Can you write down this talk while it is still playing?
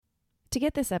To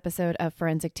get this episode of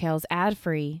Forensic Tales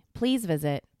ad-free, please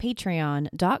visit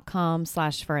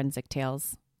patreon.com/Forensic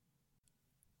Tales.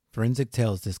 Forensic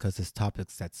Tales discusses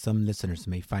topics that some listeners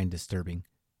may find disturbing.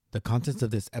 The contents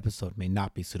of this episode may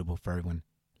not be suitable for everyone.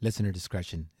 Listener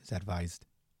discretion is advised.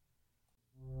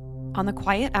 On the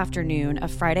quiet afternoon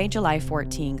of Friday, July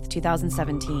 14th,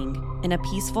 2017, in a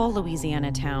peaceful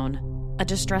Louisiana town, a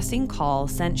distressing call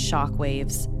sent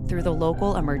shockwaves through the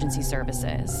local emergency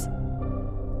services.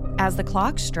 As the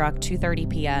clock struck 2:30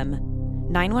 p.m.,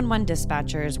 911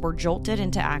 dispatchers were jolted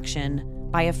into action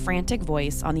by a frantic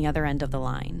voice on the other end of the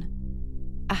line.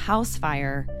 A house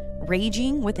fire,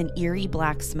 raging with an eerie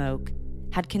black smoke,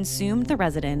 had consumed the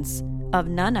residence of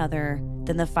none other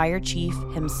than the fire chief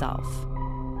himself.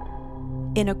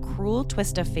 In a cruel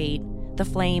twist of fate, the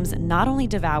flames not only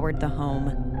devoured the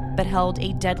home, but held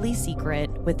a deadly secret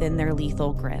within their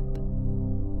lethal grip.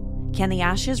 Can the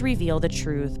ashes reveal the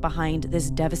truth behind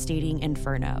this devastating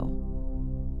inferno?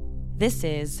 This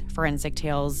is Forensic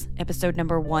Tales, episode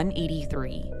number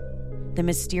 183, The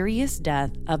Mysterious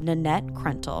Death of Nanette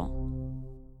Krentel.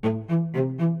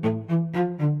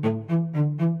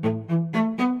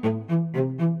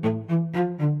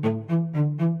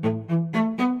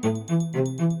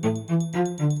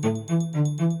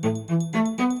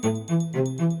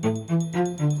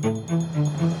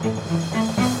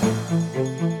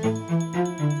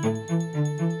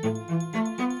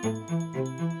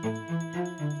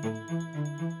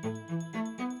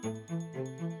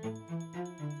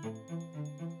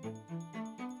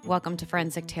 Welcome to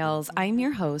Forensic Tales. I'm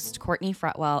your host, Courtney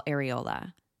Fretwell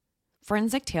Areola.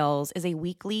 Forensic Tales is a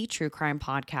weekly true crime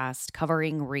podcast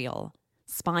covering real,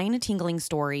 spine-tingling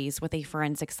stories with a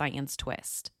forensic science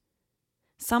twist.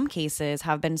 Some cases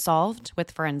have been solved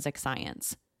with forensic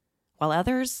science, while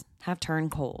others have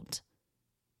turned cold.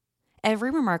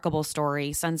 Every remarkable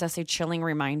story sends us a chilling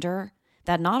reminder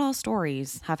that not all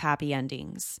stories have happy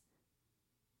endings.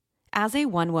 As a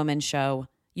one-woman show,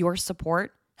 your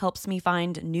support helps me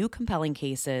find new compelling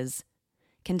cases,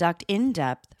 conduct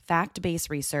in-depth, fact-based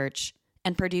research,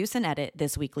 and produce and edit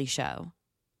this weekly show.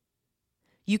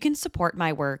 You can support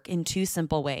my work in two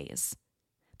simple ways.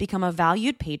 Become a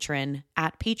valued patron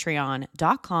at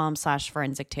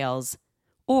patreon.com/Forensic Tales,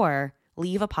 or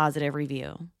leave a positive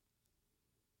review.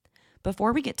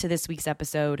 Before we get to this week's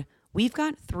episode, we've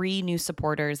got 3 new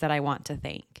supporters that I want to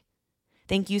thank.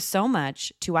 Thank you so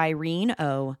much to Irene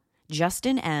O.,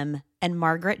 Justin M., and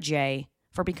Margaret J.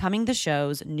 for becoming the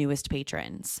show's newest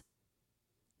patrons.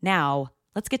 Now,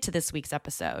 let's get to this week's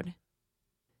episode.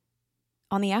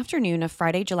 On the afternoon of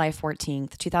Friday, July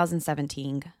 14th,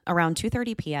 2017, around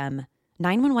 2:30 p.m.,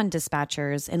 911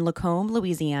 dispatchers in Lacombe,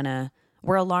 Louisiana,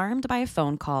 were alarmed by a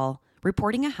phone call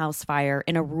reporting a house fire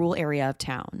in a rural area of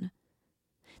town.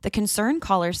 The concerned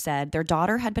caller said their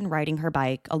daughter had been riding her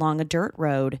bike along a dirt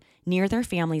road near their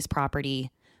family's property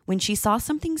when she saw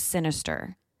something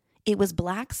sinister. It was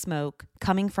black smoke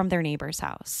coming from their neighbor's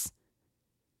house.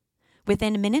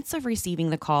 Within minutes of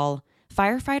receiving the call,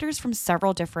 firefighters from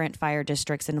several different fire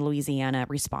districts in Louisiana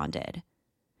responded.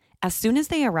 As soon as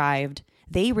they arrived,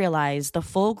 they realized the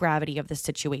full gravity of the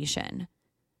situation.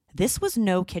 This was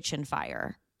no kitchen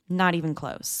fire, not even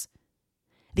close.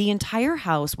 The entire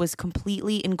house was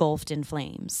completely engulfed in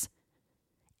flames.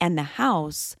 And the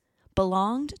house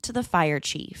belonged to the fire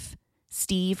chief,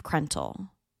 Steve Krentel.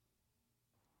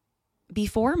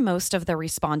 Before most of the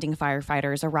responding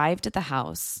firefighters arrived at the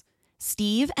house,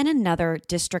 Steve and another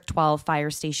District 12 fire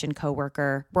station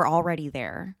coworker were already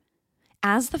there.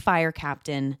 As the fire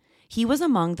captain, he was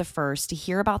among the first to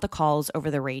hear about the calls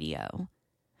over the radio.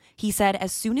 He said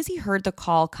as soon as he heard the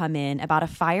call come in about a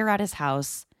fire at his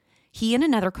house, he and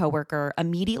another coworker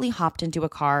immediately hopped into a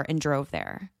car and drove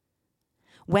there.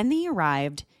 When they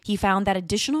arrived, he found that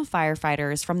additional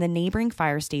firefighters from the neighboring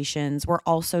fire stations were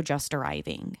also just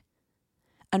arriving.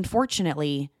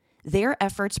 Unfortunately, their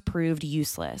efforts proved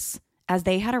useless, as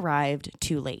they had arrived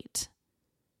too late.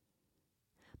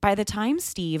 By the time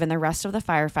Steve and the rest of the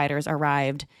firefighters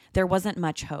arrived, there wasn't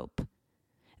much hope.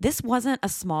 This wasn't a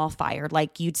small fire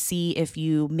like you'd see if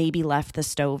you maybe left the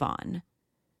stove on.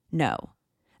 No,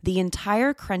 the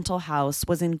entire Krentel house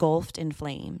was engulfed in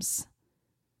flames.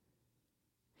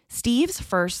 Steve's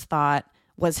first thought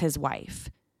was his wife.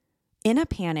 In a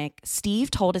panic, Steve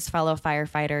told his fellow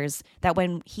firefighters that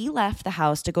when he left the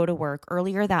house to go to work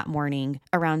earlier that morning,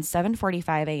 around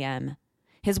 7:45 a.m.,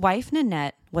 his wife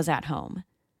Nanette was at home.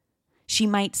 She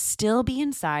might still be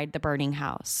inside the burning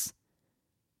house.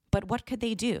 But what could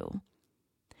they do?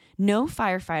 No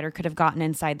firefighter could have gotten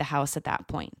inside the house at that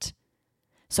point.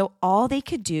 So all they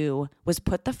could do was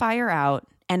put the fire out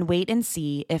and wait and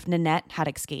see if Nanette had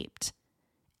escaped.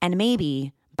 And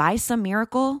maybe, by some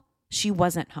miracle, she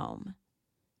wasn't home.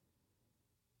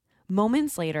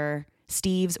 Moments later,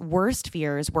 Steve's worst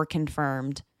fears were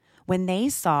confirmed when they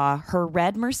saw her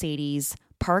red Mercedes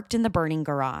parked in the burning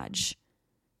garage.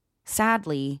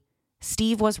 Sadly,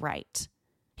 Steve was right.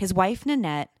 His wife,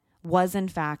 Nanette, was in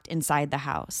fact inside the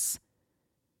house.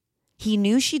 He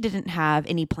knew she didn't have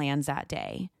any plans that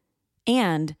day,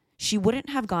 and she wouldn't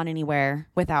have gone anywhere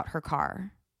without her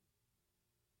car.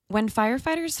 When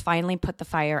firefighters finally put the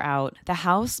fire out, the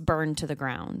house burned to the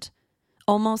ground.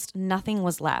 Almost nothing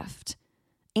was left.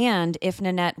 And if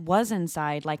Nanette was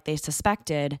inside like they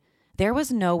suspected, there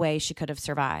was no way she could have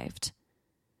survived.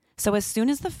 So as soon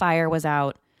as the fire was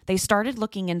out, they started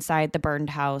looking inside the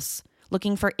burned house,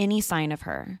 looking for any sign of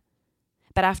her.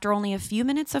 But after only a few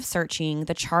minutes of searching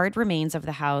the charred remains of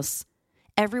the house,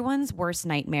 everyone's worst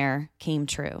nightmare came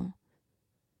true.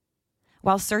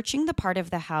 While searching the part of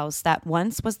the house that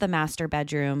once was the master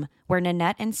bedroom where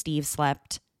Nanette and Steve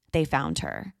slept, they found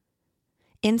her.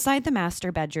 Inside the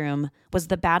master bedroom was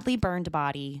the badly burned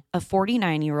body of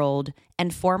 49-year-old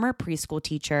and former preschool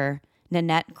teacher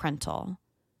Nanette Krentel.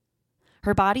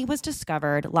 Her body was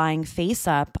discovered lying face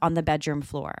up on the bedroom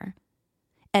floor.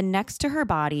 And next to her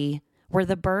body were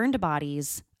the burned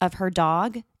bodies of her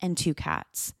dog and 2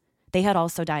 cats. They had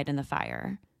also died in the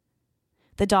fire.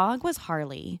 The dog was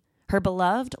Harley, her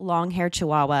beloved long-haired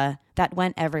Chihuahua that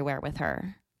went everywhere with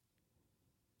her.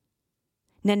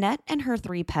 Nanette and her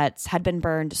 3 pets had been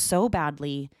burned so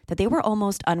badly that they were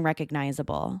almost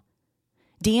unrecognizable.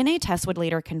 DNA tests would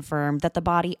later confirm that the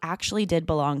body actually did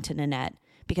belong to Nanette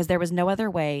because there was no other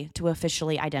way to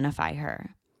officially identify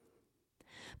her.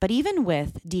 But even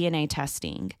with DNA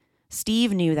testing,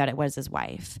 Steve knew that it was his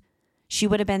wife. She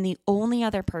would have been the only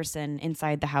other person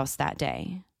inside the house that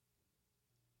day.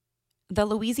 The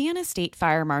Louisiana State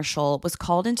Fire Marshal was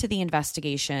called into the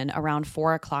investigation around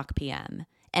 4:00 p.m.,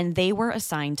 and they were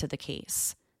assigned to the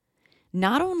case.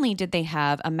 Not only did they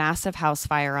have a massive house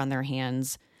fire on their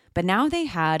hands, but now they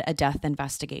had a death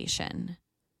investigation.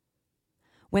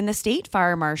 When the state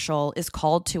fire marshal is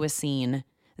called to a scene,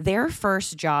 their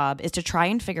first job is to try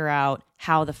and figure out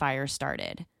how the fire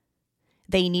started.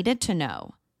 They needed to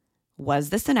know, was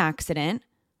this an accident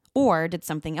or did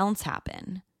something else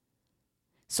happen?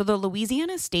 So the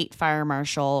Louisiana State Fire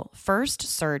Marshal first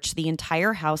searched the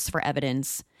entire house for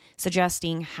evidence,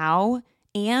 suggesting how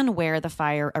and where the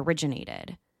fire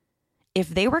originated. If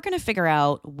they were going to figure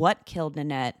out what killed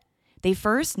Nanette, they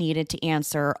first needed to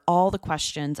answer all the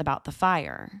questions about the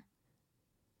fire.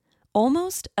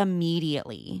 Almost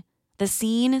immediately, the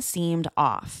scene seemed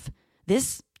off.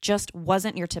 This just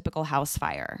wasn't your typical house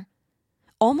fire.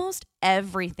 Almost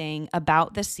everything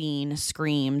about the scene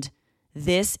screamed,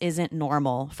 this isn't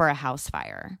normal for a house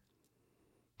fire.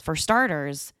 For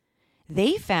starters,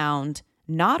 they found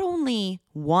not only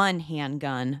one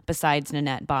handgun besides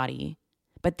Nanette's body,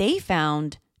 but they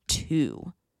found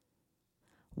 2.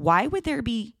 Why would there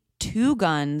be 2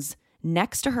 guns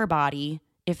next to her body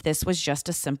if this was just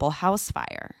a simple house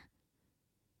fire?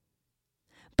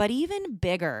 But even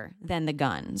bigger than the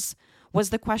guns was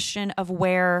the question of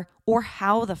where or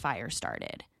how the fire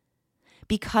started.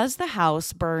 Because the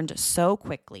house burned so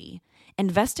quickly,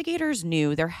 investigators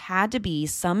knew there had to be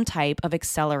some type of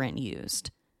accelerant used.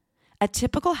 A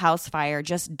typical house fire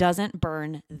just doesn't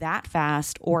burn that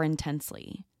fast or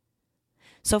intensely.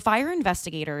 So fire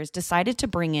investigators decided to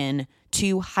bring in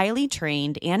 2 highly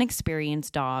trained and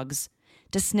experienced dogs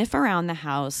to sniff around the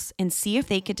house and see if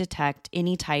they could detect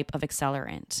any type of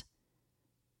accelerant.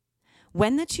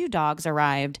 When the 2 dogs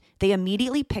arrived, they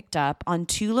immediately picked up on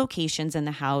 2 locations in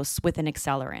the house with an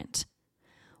accelerant.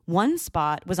 One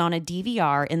spot was on a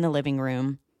DVR in the living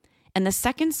room, and the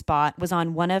second spot was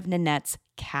on one of Nanette's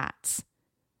cats.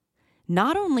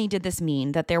 Not only did this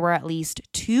mean that there were at least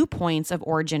 2 points of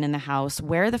origin in the house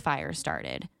where the fire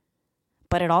started,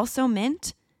 but it also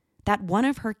meant that one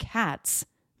of her cats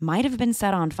might have been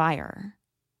set on fire.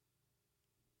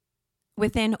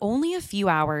 Within only a few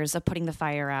hours of putting the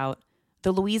fire out,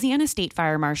 the Louisiana State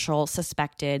Fire Marshal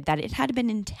suspected that it had been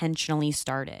intentionally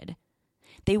started.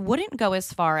 They wouldn't go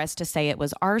as far as to say it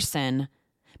was arson,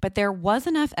 but there was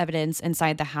enough evidence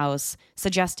inside the house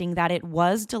suggesting that it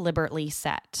was deliberately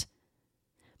set.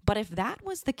 But if that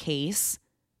was the case,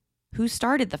 who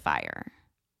started the fire?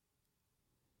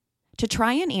 To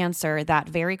try and answer that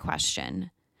very question,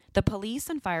 the police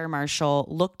and fire marshal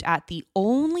looked at the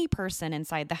only person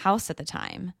inside the house at the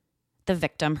time, the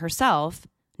victim herself,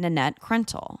 Nanette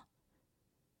Krentel.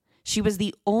 She was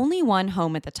the only one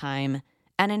home at the time,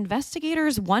 and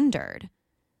investigators wondered,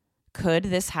 could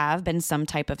this have been some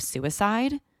type of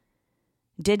suicide?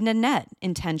 Did Nanette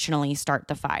intentionally start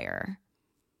the fire?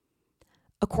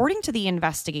 According to the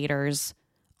investigators,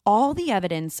 all the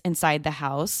evidence inside the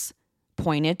house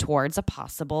pointed towards a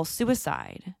possible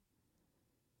suicide.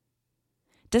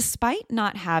 Despite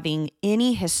not having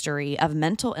any history of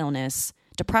mental illness,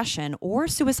 depression, or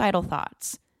suicidal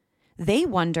thoughts, they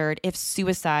wondered if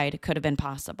suicide could have been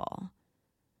possible.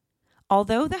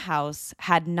 Although the house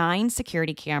had 9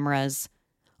 security cameras,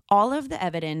 all of the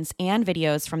evidence and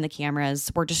videos from the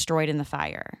cameras were destroyed in the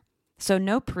fire, so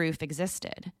no proof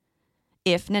existed.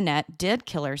 If Nanette did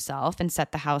kill herself and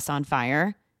set the house on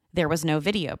fire, there was no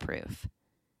video proof.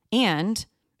 And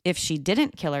if she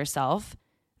didn't kill herself,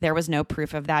 there was no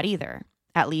proof of that either,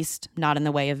 at least not in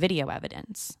the way of video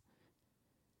evidence.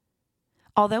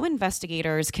 Although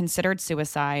investigators considered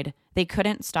suicide, they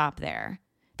couldn't stop there.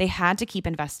 They had to keep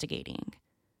investigating.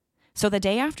 So the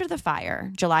day after the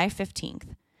fire, July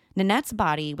 15th, Nanette's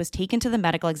body was taken to the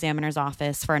medical examiner's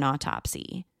office for an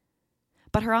autopsy.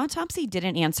 But her autopsy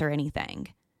didn't answer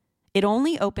anything. It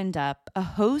only opened up a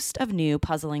host of new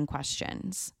puzzling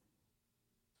questions.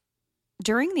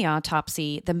 During the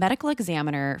autopsy, the medical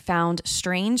examiner found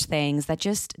strange things that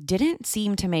just didn't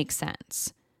seem to make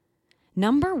sense.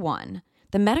 Number 1,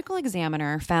 the medical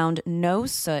examiner found no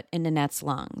soot in Nanette's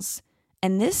lungs,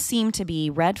 and this seemed to be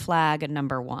red flag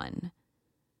number 1.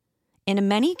 In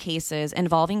many cases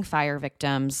involving fire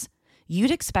victims,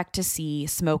 you'd expect to see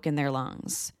smoke in their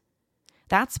lungs.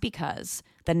 That's because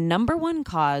the number 1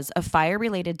 cause of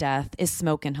fire-related death is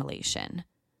smoke inhalation.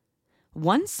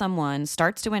 Once someone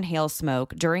starts to inhale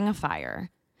smoke during a fire,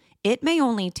 it may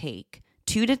only take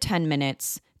 2 to 10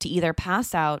 minutes to either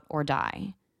pass out or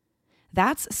die.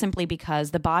 That's simply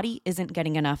because the body isn't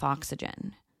getting enough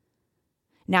oxygen.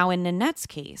 Now, in Nanette's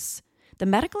case, the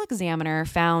medical examiner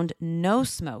found no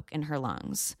smoke in her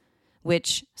lungs,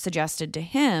 which suggested to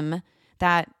him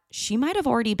that she might have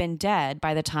already been dead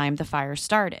by the time the fire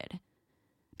started.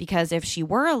 Because if she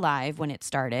were alive when it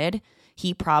started,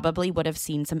 he probably would have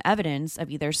seen some evidence of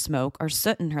either smoke or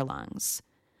soot in her lungs.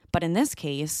 But in this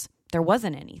case, there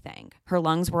wasn't anything. Her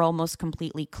lungs were almost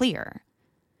completely clear.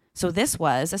 So this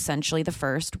was essentially the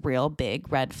first real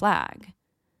big red flag.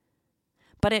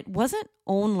 But it wasn't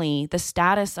only the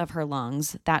status of her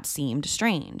lungs that seemed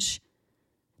strange.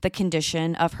 The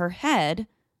condition of her head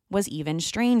was even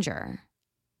stranger.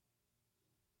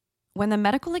 When the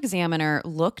medical examiner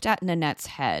looked at Nanette's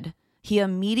head, he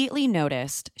immediately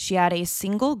noticed she had a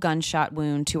single gunshot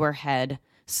wound to her head,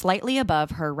 slightly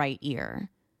above her right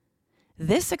ear.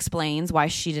 This explains why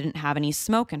she didn't have any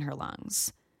smoke in her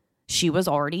lungs. She was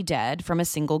already dead from a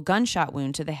single gunshot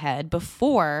wound to the head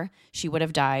before she would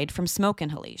have died from smoke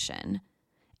inhalation.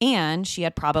 And she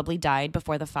had probably died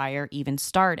before the fire even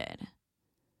started.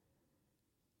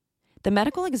 The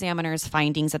medical examiner's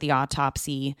findings at the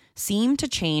autopsy seemed to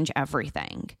change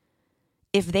everything.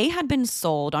 If they had been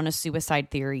sold on a suicide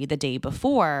theory the day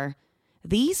before,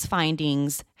 these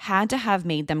findings had to have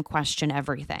made them question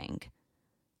everything.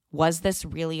 Was this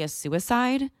really a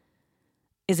suicide?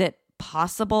 Is it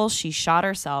possible she shot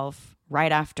herself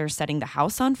right after setting the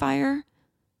house on fire?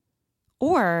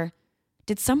 Or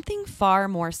did something far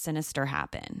more sinister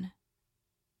happen?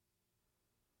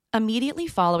 Immediately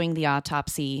following the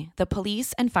autopsy, the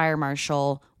police and fire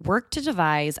marshal worked to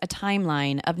devise a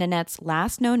timeline of Nanette's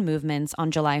last known movements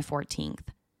on July 14th.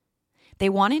 They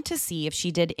wanted to see if she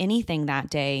did anything that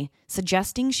day,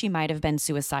 suggesting she might have been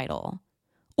suicidal,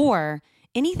 or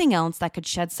anything else that could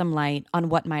shed some light on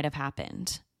what might have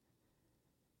happened.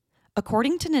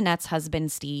 According to Nanette's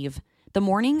husband, Steve, the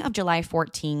morning of July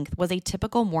 14th was a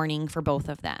typical morning for both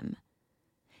of them.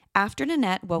 After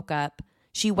Nanette woke up,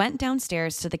 she went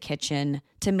downstairs to the kitchen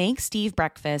to make Steve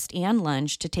breakfast and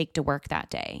lunch to take to work that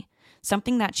day,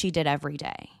 something that she did every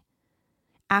day.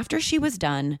 After she was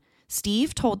done,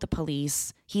 Steve told the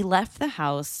police he left the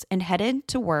house and headed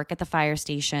to work at the fire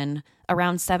station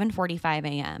around 7:45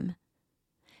 a.m.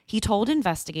 He told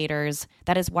investigators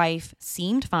that his wife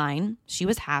seemed fine, she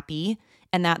was happy,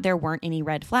 and that there weren't any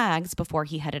red flags before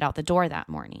he headed out the door that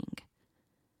morning.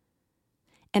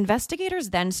 Investigators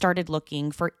then started looking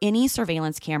for any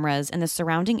surveillance cameras in the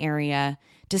surrounding area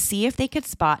to see if they could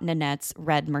spot Nanette's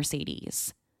red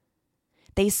Mercedes.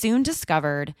 They soon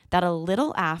discovered that a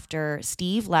little after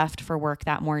Steve left for work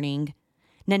that morning,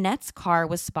 Nanette's car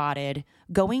was spotted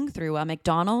going through a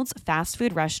McDonald's fast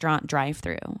food restaurant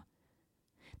drive-thru.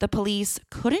 The police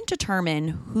couldn't determine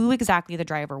who exactly the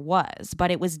driver was,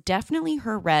 but it was definitely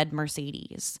her red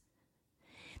Mercedes.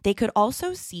 They could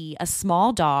also see a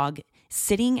small dog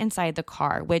sitting inside the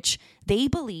car, which they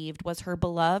believed was her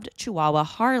beloved Chihuahua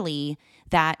Harley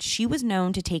that she was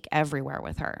known to take everywhere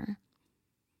with her.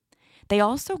 They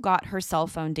also got her cell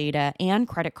phone data and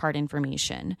credit card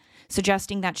information,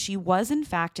 suggesting that she was in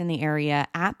fact in the area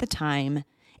at the time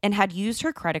and had used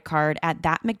her credit card at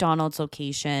that McDonald's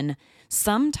location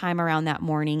sometime around that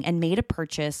morning and made a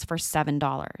purchase for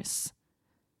 $7.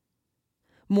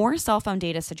 More cell phone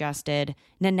data suggested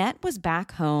Nanette was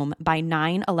back home by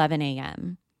 9:11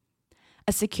 a.m.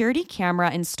 A security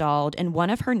camera installed in one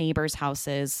of her neighbors'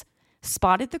 houses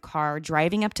spotted the car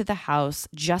driving up to the house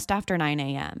just after 9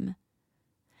 a.m.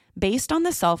 Based on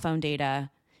the cell phone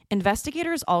data,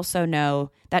 investigators also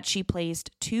know that she placed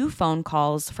 2 phone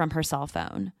calls from her cell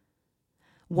phone.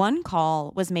 One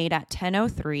call was made at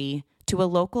 10:03 to a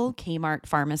local Kmart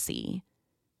pharmacy.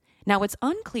 Now, it's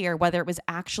unclear whether it was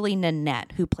actually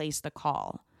Nanette who placed the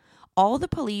call. All the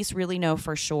police really know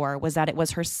for sure was that it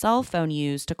was her cell phone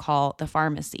used to call the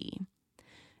pharmacy.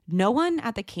 No one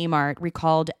at the Kmart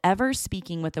recalled ever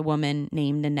speaking with a woman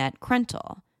named Nanette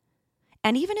Krentel.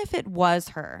 And even if it was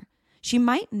her, she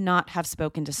might not have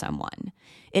spoken to someone.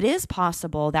 It is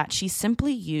possible that she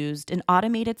simply used an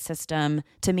automated system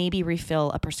to maybe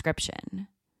refill a prescription.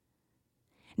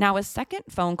 Now, a second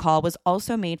phone call was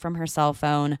also made from her cell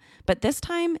phone, but this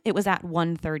time it was at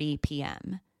 1:30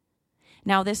 p.m.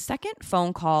 Now, this second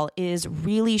phone call is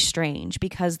really strange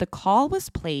because the call was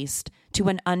placed to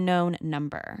an unknown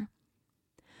number.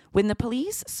 When the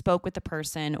police spoke with the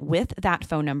person with that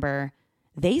phone number,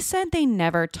 they said they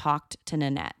never talked to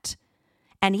Nanette.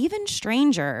 And even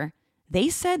stranger, they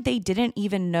said they didn't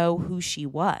even know who she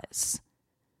was.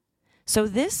 So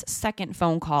this second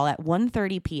phone call at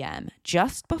 1:30 p.m.,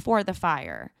 just before the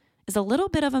fire, is a little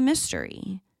bit of a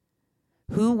mystery.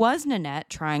 Who was Nanette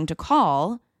trying to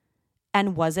call?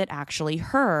 And was it actually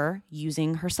her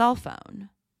using her cell phone?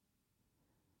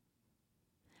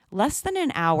 Less than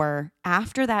an hour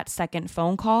after that second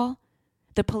phone call,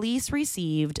 the police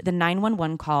received the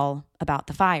 911 call about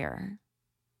the fire.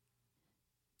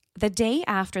 The day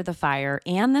after the fire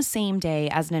and the same day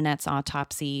as Nanette's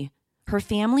autopsy, her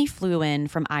family flew in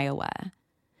from Iowa.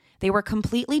 They were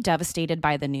completely devastated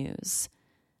by the news,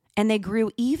 and they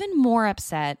grew even more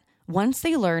upset once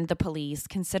they learned the police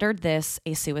considered this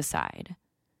a suicide.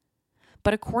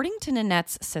 But according to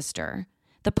Nanette's sister,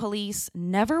 the police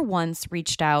never once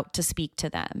reached out to speak to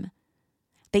them.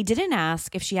 They didn't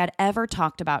ask if she had ever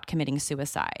talked about committing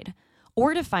suicide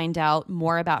or to find out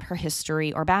more about her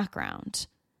history or background.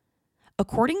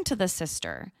 According to the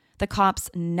sister, the cops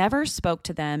never spoke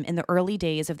to them in the early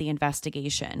days of the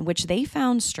investigation, which they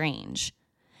found strange,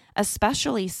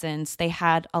 especially since they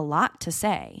had a lot to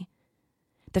say.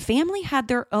 The family had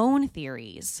their own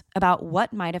theories about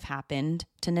what might have happened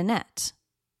to Nanette.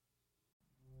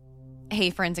 Hey,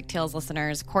 Forensic Tales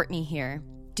listeners, Courtney here.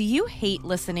 Do you hate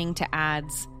listening to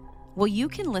ads? Well, you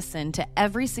can listen to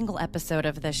every single episode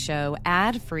of this show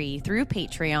ad-free through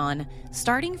Patreon,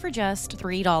 starting for just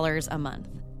 $3 a month.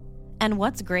 And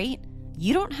what's great?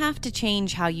 You don't have to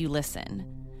change how you listen.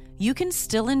 You can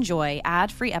still enjoy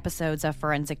ad-free episodes of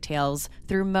Forensic Tales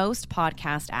through most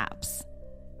podcast apps.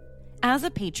 As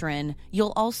a patron,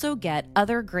 you'll also get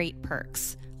other great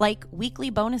perks, like weekly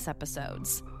bonus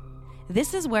episodes.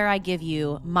 This is where I give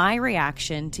you my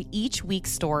reaction to each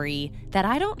week's story that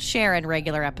I don't share in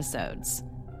regular episodes.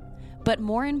 But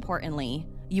more importantly,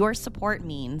 your support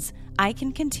means I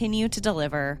can continue to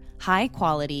deliver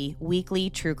high-quality weekly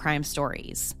true crime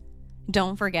stories.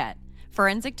 Don't forget,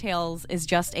 Forensic Tales is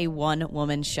just a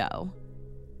one-woman show.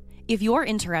 If you're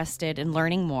interested in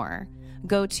learning more,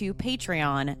 go to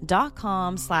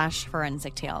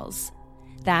patreon.com/Forensic Tales.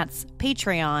 That's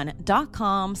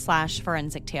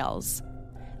patreon.com/Forensic Tales.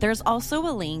 There's also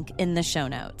a link in the show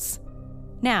notes.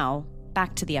 Now,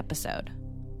 back to the episode.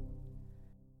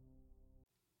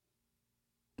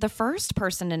 The first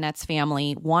person Nanette's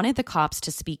family wanted the cops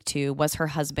to speak to was her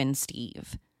husband,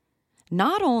 Steve.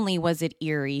 Not only was it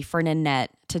eerie for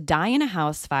Nanette to die in a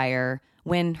house fire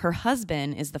when her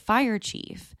husband is the fire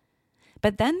chief,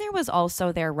 but then there was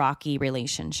also their rocky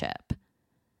relationship.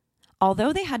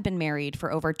 Although they had been married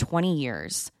for over 20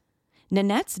 years,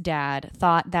 Nanette's dad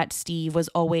thought that Steve was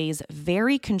always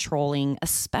very controlling,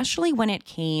 especially when it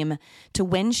came to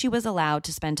when she was allowed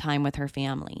to spend time with her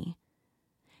family.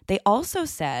 They also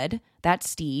said that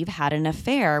Steve had an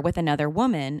affair with another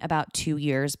woman about 2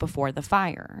 years before the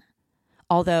fire.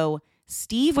 Although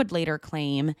Steve would later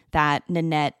claim that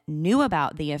Nanette knew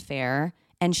about the affair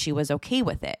and she was okay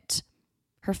with it.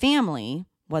 Her family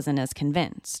wasn't as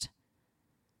convinced.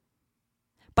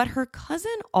 But her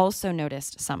cousin also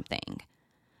noticed something.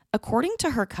 According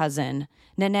to her cousin,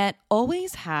 Nanette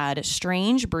always had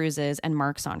strange bruises and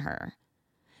marks on her.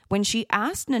 When she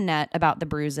asked Nanette about the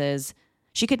bruises,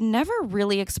 she could never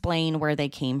really explain where they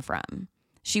came from.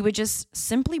 She would just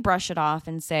simply brush it off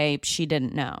and say she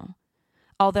didn't know.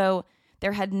 Although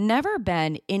there had never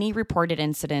been any reported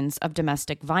incidents of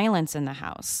domestic violence in the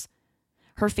house,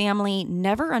 her family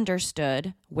never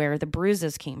understood where the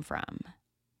bruises came from.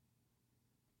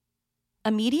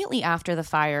 Immediately after the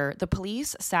fire, the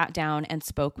police sat down and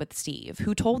spoke with Steve,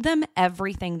 who told them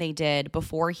everything they did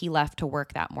before he left to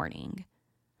work that morning.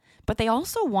 But they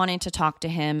also wanted to talk to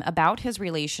him about his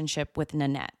relationship with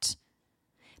Nanette.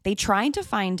 They tried to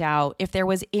find out if there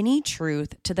was any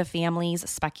truth to the family's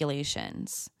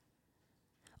speculations.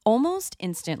 Almost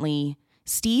instantly,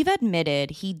 Steve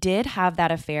admitted he did have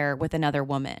that affair with another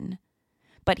woman,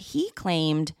 but he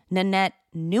claimed Nanette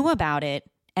knew about it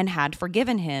and had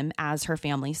forgiven him, as her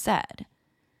family said.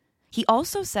 He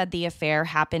also said the affair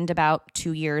happened about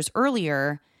 2 years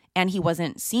earlier and he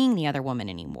wasn't seeing the other woman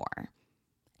anymore.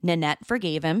 Nanette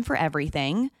forgave him for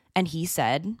everything, and he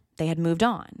said they had moved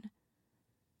on.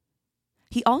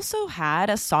 He also had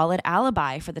a solid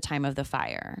alibi for the time of the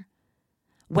fire.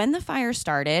 When the fire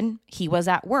started, he was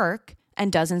at work,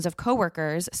 and dozens of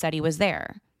coworkers said he was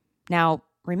there. Now,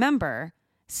 remember,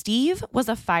 Steve was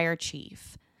a fire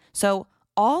chief, so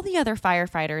all the other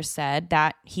firefighters said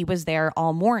that he was there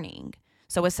all morning,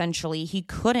 so essentially he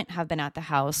couldn't have been at the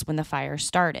house when the fire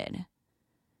started.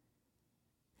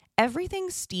 Everything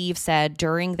Steve said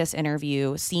during this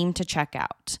interview seemed to check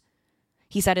out.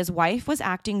 He said his wife was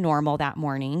acting normal that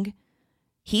morning.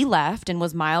 He left and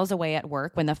was miles away at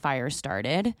work when the fire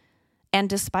started. And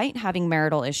despite having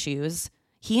marital issues,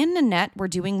 he and Nanette were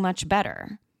doing much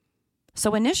better.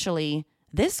 So initially,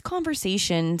 this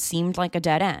conversation seemed like a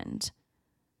dead end.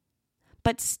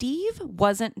 But Steve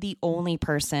wasn't the only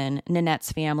person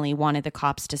Nanette's family wanted the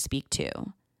cops to speak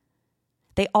to.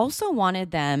 They also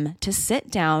wanted them to sit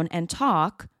down and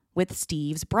talk with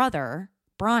Steve's brother,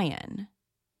 Brian.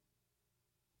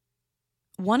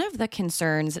 One of the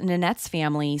concerns Nanette's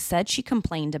family said she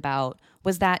complained about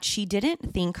was that she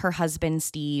didn't think her husband,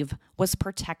 Steve, was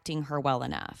protecting her well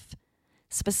enough.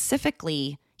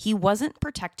 Specifically, he wasn't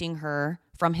protecting her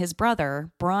from his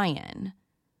brother, Brian.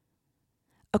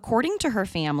 According to her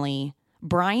family,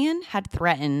 Brian had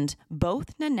threatened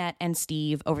both Nanette and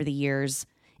Steve over the years,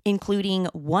 including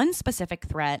one specific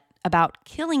threat about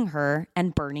killing her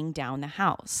and burning down the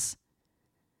house.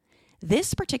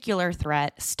 This particular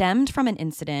threat stemmed from an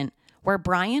incident where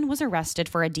Brian was arrested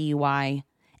for a DUI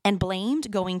and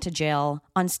blamed going to jail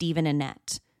on Steve and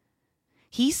Nanette.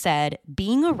 He said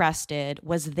being arrested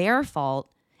was their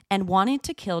fault and wanted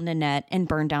to kill Nanette and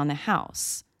burn down the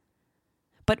house.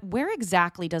 But where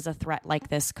exactly does a threat like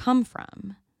this come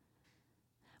from?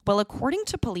 Well, according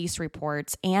to police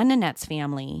reports and Nanette's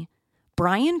family,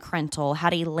 Brian Krentel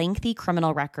had a lengthy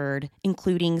criminal record,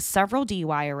 including several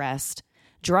DUI arrests,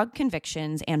 drug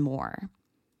convictions, and more.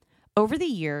 Over the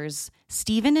years,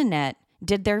 Steve and Nanette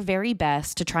did their very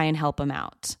best to try and help him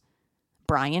out.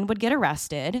 Brian would get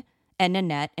arrested, and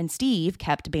Nanette and Steve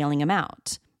kept bailing him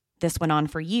out. This went on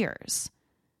for years.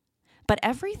 But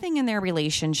everything in their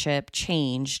relationship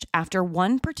changed after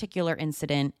one particular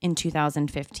incident in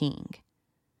 2015.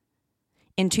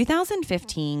 In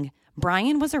 2015,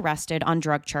 Brian was arrested on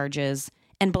drug charges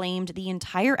and blamed the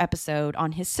entire episode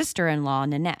on his sister-in-law,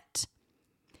 Nanette.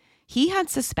 He had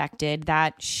suspected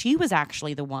that she was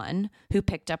actually the one who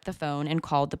picked up the phone and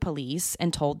called the police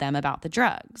and told them about the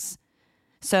drugs.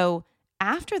 So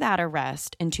after that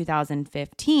arrest in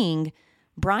 2015,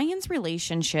 Brian's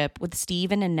relationship with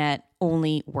Steve and Nanette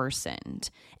only worsened.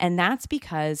 And that's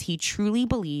because he truly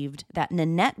believed that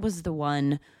Nanette was the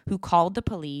one who called the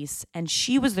police and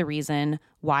she was the reason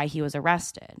why he was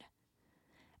arrested.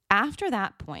 After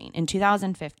that point in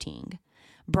 2015,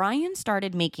 Brian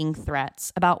started making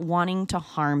threats about wanting to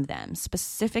harm them,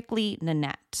 specifically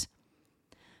Nanette.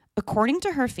 According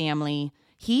to her family,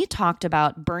 he talked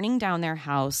about burning down their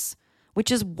house,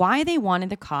 which is why they wanted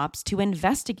the cops to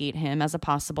investigate him as a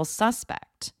possible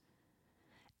suspect.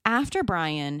 After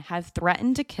Brian had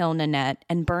threatened to kill Nanette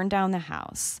and burn down the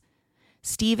house,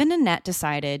 Steve and Nanette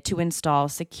decided to install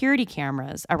security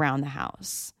cameras around the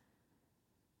house.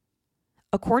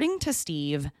 According to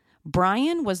Steve,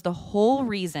 Brian was the whole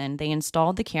reason they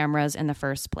installed the cameras in the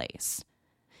first place.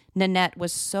 Nanette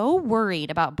was so worried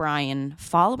about Brian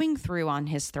following through on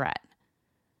his threat.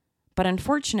 But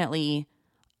unfortunately,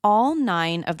 all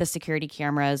 9 of the security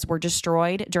cameras were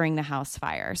destroyed during the house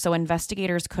fire, so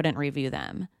investigators couldn't review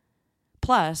them.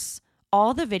 Plus,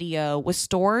 all the video was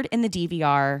stored in the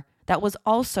DVR that was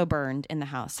also burned in the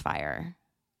house fire.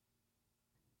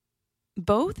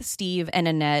 Both Steve and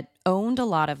Nanette owned a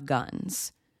lot of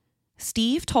guns.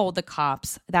 Steve told the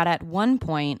cops that at one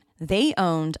point they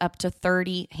owned up to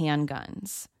 30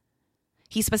 handguns.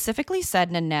 He specifically said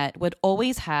Nanette would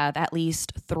always have at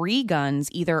least 3 guns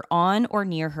either on or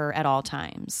near her at all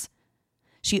times.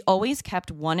 She always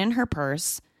kept one in her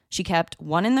purse, she kept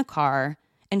one in the car,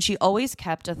 and she always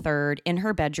kept a third in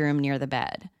her bedroom near the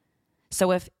bed.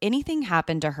 So if anything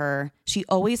happened to her, she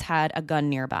always had a gun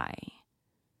nearby.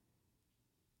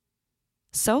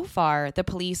 So far, the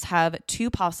police have 2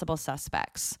 possible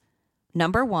suspects.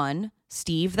 Number 1,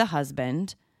 Steve, the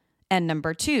husband, and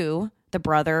number 2, the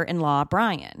brother-in-law,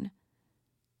 Brian.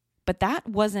 But that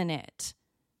wasn't it.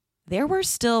 There were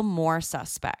still more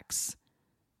suspects.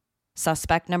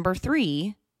 Suspect number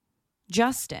 3,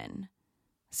 Justin,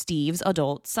 Steve's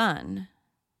adult son.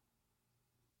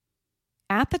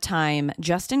 At the time,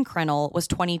 Justin Krentel was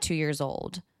 22 years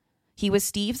old. He was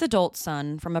Steve's adult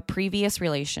son from a previous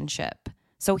relationship,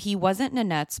 so he wasn't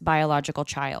Nanette's biological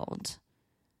child.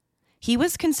 He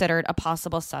was considered a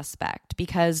possible suspect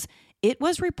because it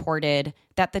was reported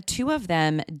that the 2 of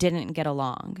them didn't get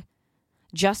along.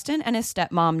 Justin and his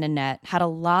stepmom, Nanette, had a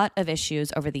lot of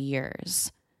issues over the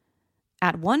years.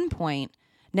 At one point,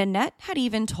 Nanette had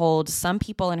even told some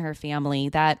people in her family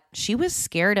that she was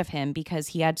scared of him because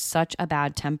he had such a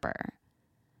bad temper.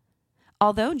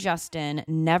 Although Justin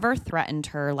never threatened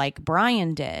her like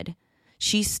Brian did,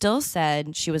 she still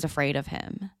said she was afraid of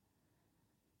him.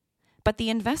 But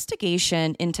the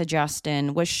investigation into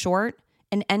Justin was short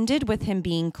and ended with him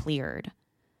being cleared.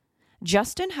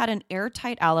 Justin had an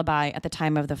airtight alibi at the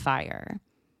time of the fire.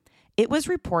 It was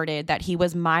reported that he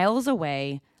was miles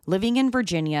away, living in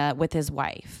Virginia with his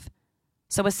wife.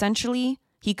 So essentially,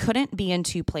 he couldn't be in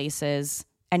 2 places,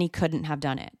 and he couldn't have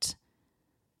done it.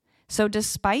 So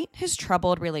despite his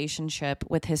troubled relationship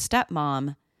with his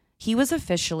stepmom, he was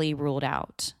officially ruled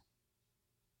out.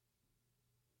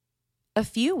 A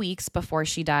few weeks before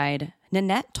she died,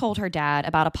 Nanette told her dad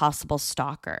about a possible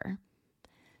stalker.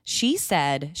 She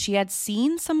said she had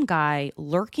seen some guy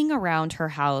lurking around her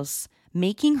house,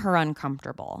 making her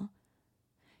uncomfortable.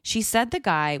 She said the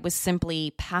guy was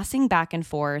simply passing back and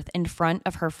forth in front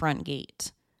of her front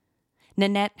gate.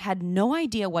 Nanette had no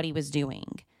idea what he was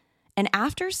doing, and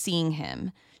after seeing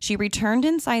him, she returned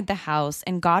inside the house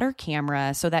and got her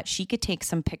camera so that she could take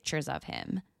some pictures of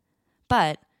him.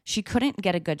 But she couldn't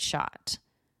get a good shot.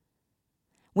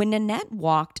 When Nanette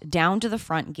walked down to the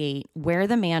front gate where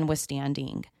the man was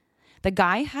standing, the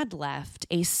guy had left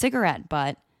a cigarette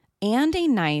butt and a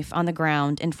knife on the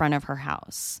ground in front of her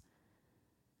house.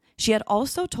 She had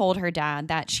also told her dad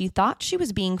that she thought she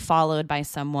was being followed by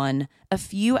someone a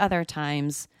few other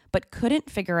times, but couldn't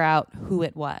figure out who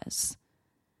it was.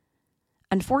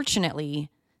 Unfortunately,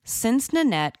 since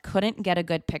Nanette couldn't get a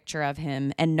good picture of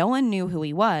him and no one knew who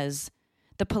he was,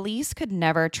 the police could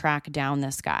never track down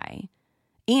this guy,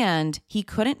 and he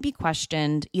couldn't be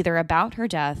questioned either about her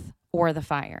death or the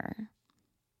fire.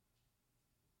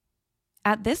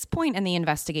 At this point in the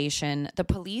investigation, the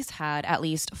police had at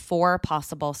least 4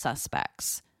 possible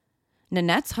suspects: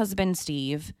 Nanette's husband,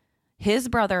 Steve, his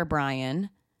brother, Brian,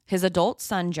 his adult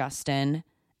son, Justin,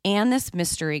 and this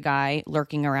mystery guy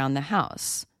lurking around the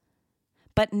house.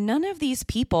 But none of these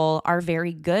people are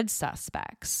very good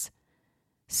suspects.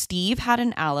 Steve had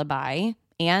an alibi,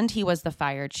 and he was the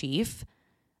fire chief.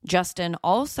 Justin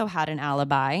also had an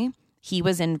alibi. He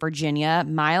was in Virginia,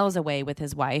 miles away with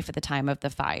his wife at the time of the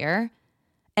fire.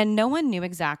 And no one knew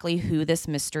exactly who this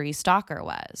mystery stalker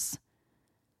was.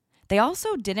 They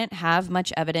also didn't have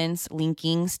much evidence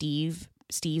linking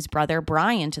Steve's brother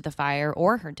Brian to the fire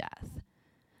or her death.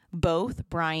 Both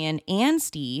Brian and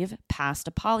Steve passed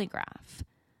a polygraph.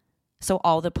 So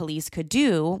all the police could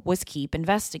do was keep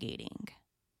investigating.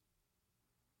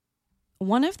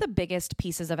 One of the biggest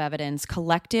pieces of evidence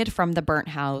collected from the burnt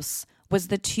house was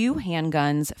the 2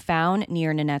 handguns found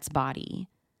near Nanette's body.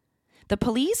 The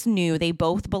police knew they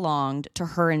both belonged to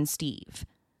her and Steve,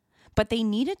 but they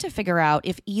needed to figure out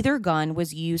if either gun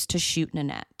was used to shoot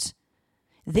Nanette.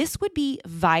 This would be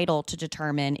vital to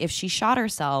determine if she shot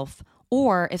herself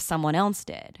or if someone else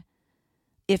did.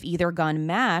 If either gun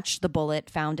matched the bullet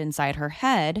found inside her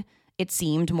head, it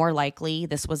seemed more likely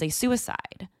this was a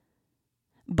suicide.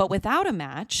 But without a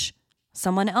match,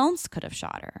 someone else could have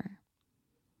shot her.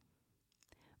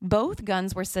 Both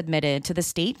guns were submitted to the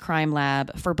state crime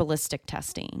lab for ballistic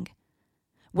testing.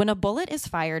 When a bullet is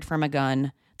fired from a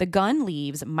gun, the gun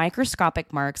leaves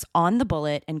microscopic marks on the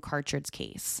bullet and cartridge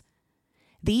case.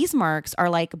 These marks are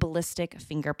like ballistic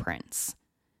fingerprints.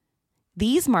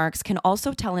 These marks can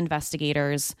also tell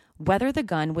investigators whether the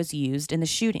gun was used in the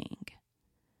shooting.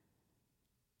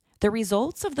 The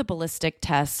results of the ballistic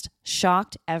test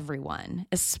shocked everyone,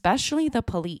 especially the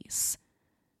police.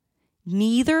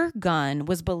 Neither gun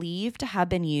was believed to have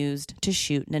been used to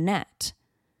shoot Nanette.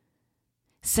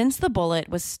 Since the bullet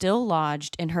was still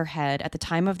lodged in her head at the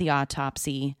time of the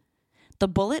autopsy, the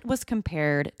bullet was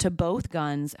compared to both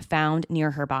guns found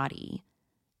near her body,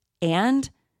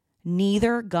 and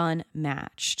neither gun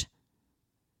matched.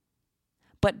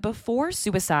 But before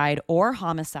suicide or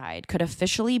homicide could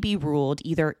officially be ruled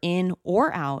either in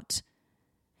or out,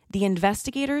 the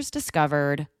investigators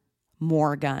discovered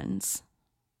more guns.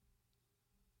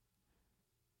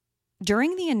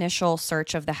 During the initial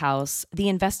search of the house, the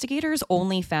investigators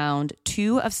only found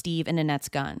 2 of Steve and Nanette's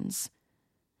guns.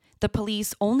 The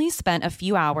police only spent a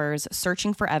few hours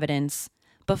searching for evidence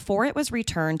before it was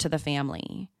returned to the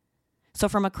family. So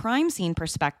from a crime scene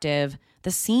perspective, the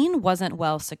scene wasn't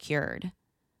well secured.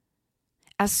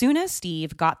 As soon as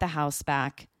Steve got the house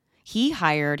back, he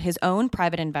hired his own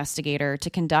private investigator to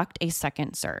conduct a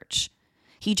second search.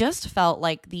 He just felt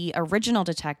like the original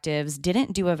detectives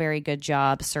didn't do a very good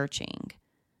job searching.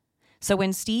 So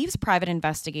when Steve's private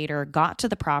investigator got to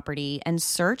the property and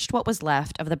searched what was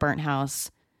left of the burnt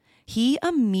house, he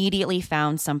immediately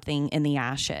found something in the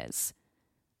ashes.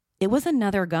 It was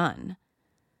another gun.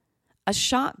 A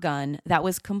shotgun that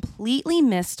was completely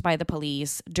missed by the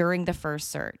police during the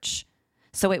first search,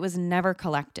 so it was never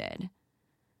collected.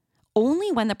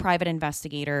 Only when the private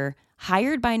investigator,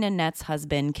 hired by Nanette's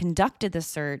husband, conducted the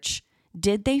search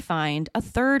did they find a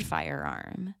third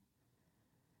firearm.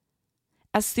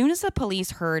 As soon as the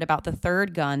police heard about the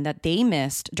third gun that they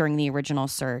missed during the original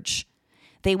search,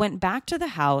 they went back to the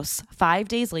house 5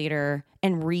 days later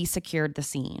and re-secured the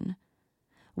scene.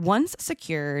 Once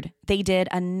secured, they did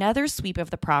another sweep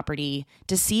of the property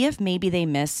to see if maybe they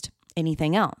missed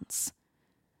anything else.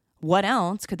 What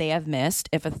else could they have missed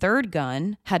if a third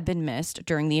gun had been missed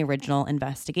during the original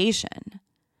investigation?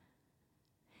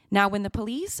 Now, when the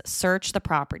police searched the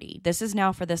property, this is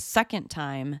now for the second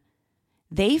time,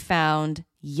 they found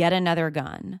yet another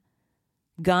gun.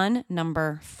 Gun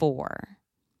number 4.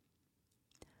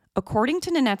 According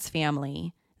to Nanette's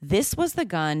family, this was the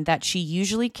gun that she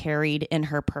usually carried in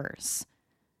her purse.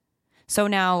 So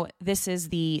now this is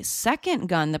the second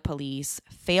gun the police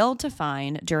failed to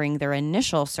find during their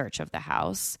initial search of the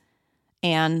house,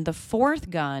 and the fourth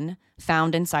gun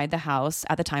found inside the house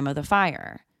at the time of the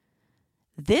fire.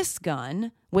 This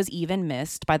gun was even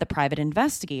missed by the private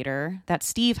investigator that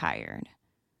Steve hired.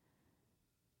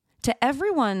 To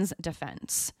everyone's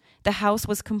defense, the house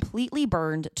was completely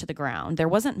burned to the ground. There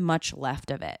wasn't much left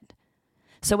of it.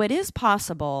 So it is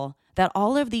possible that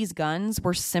all of these guns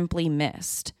were simply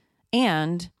missed,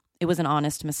 and it was an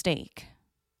honest mistake.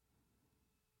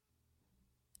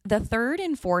 The third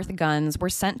and fourth guns were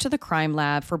sent to the crime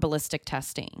lab for ballistic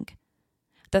testing.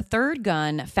 The third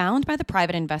gun found by the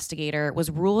private investigator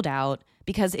was ruled out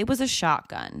because it was a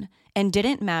shotgun and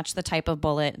didn't match the type of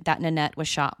bullet that Nanette was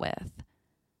shot with.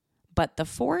 But the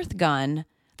fourth gun,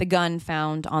 the gun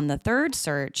found on the third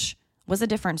search, was a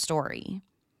different story.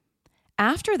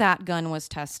 After that gun was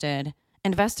tested,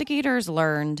 investigators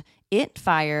learned it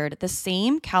fired the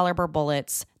same caliber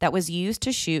bullets that was used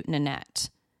to shoot Nanette.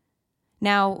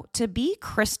 Now, to be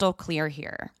crystal clear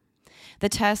here, the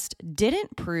test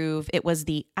didn't prove it was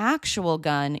the actual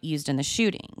gun used in the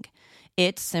shooting.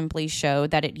 It simply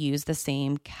showed that it used the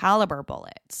same caliber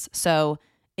bullets. So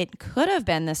it could have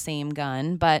been the same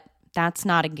gun, but that's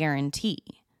not a guarantee.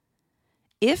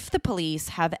 If the police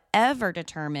have ever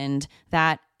determined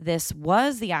that this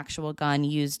was the actual gun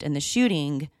used in the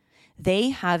shooting, they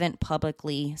haven't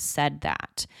publicly said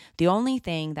that. The only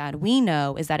thing that we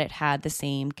know is that it had the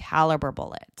same caliber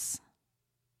bullets.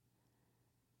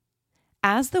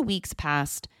 As the weeks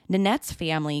passed, Nanette's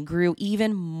family grew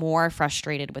even more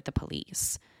frustrated with the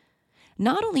police.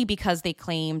 Not only because they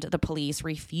claimed the police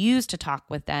refused to talk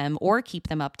with them or keep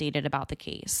them updated about the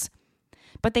case,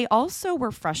 but they also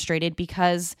were frustrated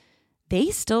because they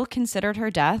still considered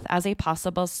her death as a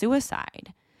possible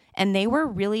suicide, and they were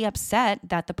really upset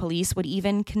that the police would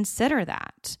even consider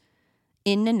that.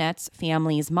 In Nanette's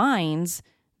family's minds,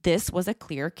 this was a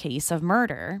clear case of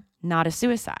murder, not a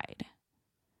suicide.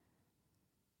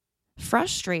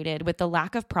 Frustrated with the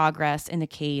lack of progress in the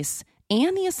case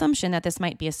and the assumption that this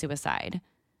might be a suicide,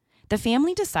 the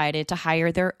family decided to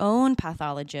hire their own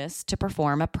pathologist to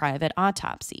perform a private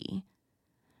autopsy.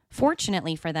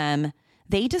 Fortunately for them,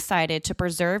 they decided to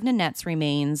preserve Nanette's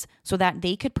remains so that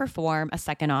they could perform a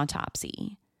second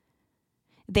autopsy.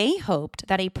 They hoped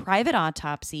that a private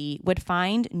autopsy would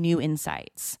find new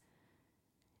insights.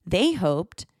 They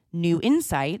hoped new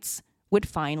insights would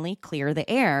finally clear the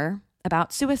air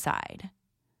about suicide.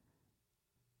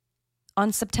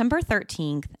 On September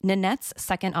 13th, Nanette's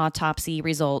second autopsy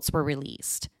results were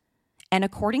released, and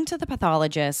according to the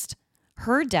pathologist,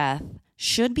 her death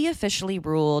should be officially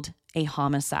ruled a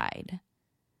homicide.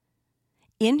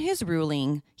 In his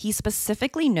ruling, he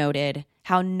specifically noted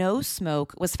how no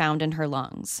smoke was found in her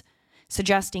lungs,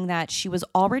 suggesting that she was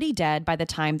already dead by the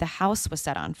time the house was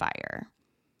set on fire.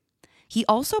 He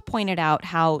also pointed out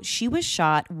how she was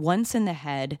shot once in the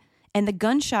head and the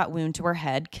gunshot wound to her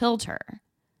head killed her.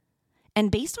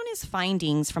 And based on his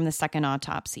findings from the second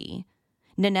autopsy,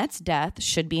 Nanette's death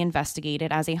should be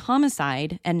investigated as a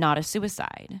homicide and not a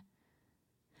suicide.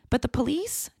 But the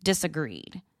police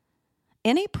disagreed.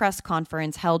 In a press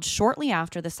conference held shortly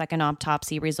after the second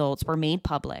autopsy results were made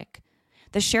public,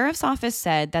 the sheriff's office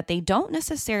said that they don't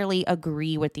necessarily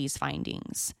agree with these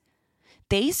findings.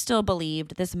 They still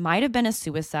believed this might have been a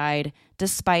suicide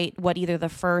despite what either the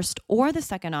first or the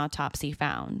second autopsy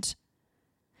found.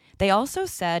 They also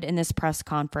said in this press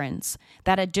conference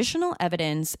that additional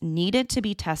evidence needed to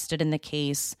be tested in the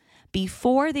case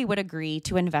before they would agree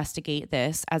to investigate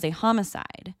this as a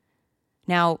homicide.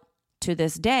 Now, to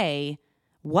this day,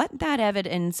 what that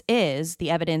evidence is,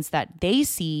 the evidence that they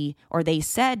see or they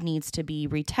said needs to be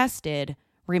retested,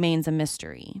 remains a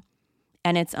mystery.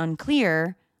 And it's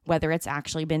unclear whether it's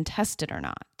actually been tested or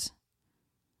not.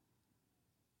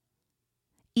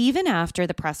 Even after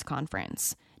the press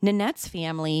conference, Nanette's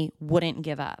family wouldn't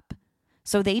give up.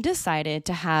 So they decided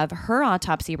to have her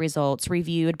autopsy results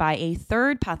reviewed by a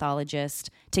third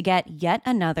pathologist to get yet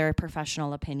another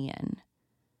professional opinion.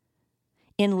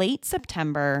 In late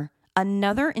September,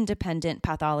 another independent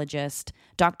pathologist,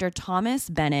 Dr. Thomas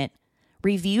Bennett,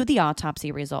 reviewed the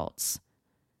autopsy results.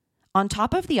 On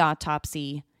top of the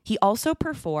autopsy, he also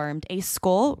performed a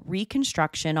skull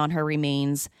reconstruction on her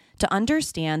remains to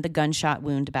understand the gunshot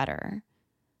wound better.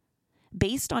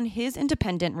 Based on his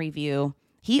independent review,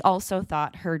 he also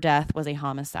thought her death was a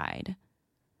homicide.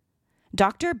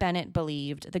 Dr. Bennett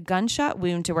believed the gunshot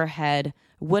wound to her head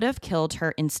would have killed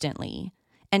her instantly,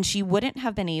 and she wouldn't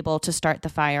have been able to start the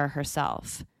fire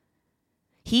herself.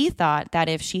 He thought that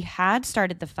if she had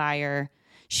started the fire,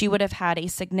 she would have had a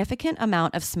significant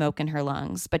amount of smoke in her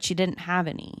lungs, but she didn't have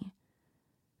any.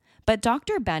 But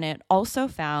Dr. Bennett also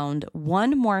found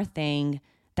one more thing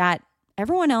that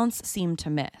everyone else seemed to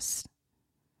miss.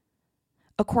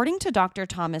 According to Dr.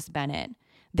 Thomas Bennett,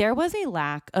 there was a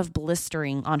lack of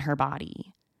blistering on her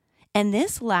body. And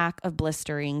this lack of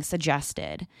blistering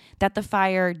suggested that the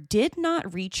fire did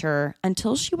not reach her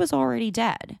until she was already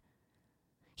dead.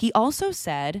 He also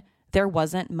said there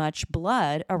wasn't much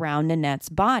blood around Nanette's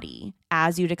body,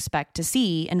 as you'd expect to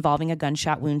see involving a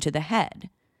gunshot wound to the head.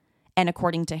 And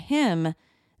according to him,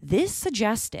 this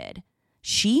suggested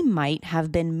she might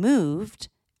have been moved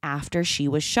after she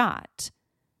was shot.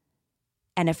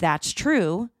 And if that's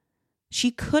true,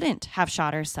 she couldn't have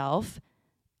shot herself,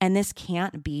 and this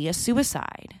can't be a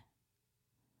suicide.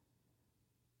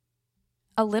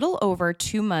 A little over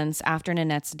 2 months after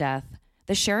Nanette's death,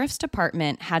 the sheriff's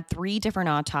department had 3 different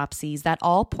autopsies that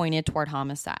all pointed toward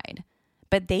homicide,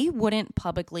 but they wouldn't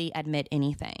publicly admit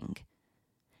anything.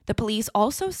 The police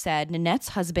also said Nanette's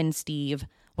husband, Steve,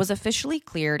 was officially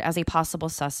cleared as a possible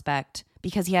suspect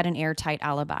because he had an airtight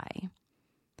alibi.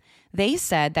 They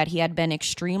said that he had been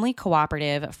extremely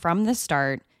cooperative from the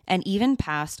start and even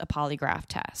passed a polygraph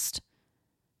test.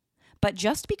 But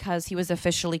just because he was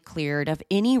officially cleared of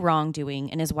any wrongdoing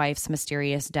in his wife's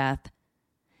mysterious death,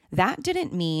 that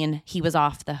didn't mean he was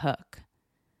off the hook.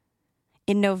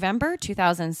 In November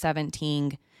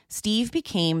 2017, Steve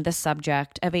became the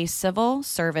subject of a civil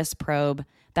service probe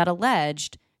that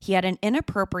alleged he had an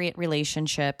inappropriate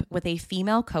relationship with a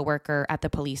female coworker at the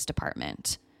police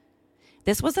department.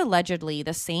 This was allegedly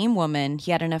the same woman he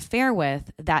had an affair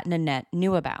with that Nanette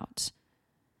knew about.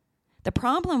 The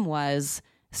problem was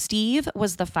Steve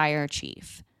was the fire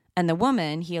chief, and the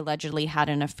woman he allegedly had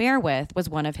an affair with was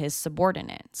one of his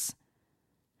subordinates.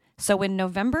 So in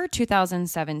November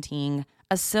 2017,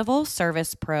 a civil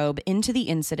service probe into the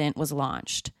incident was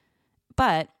launched,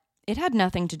 but it had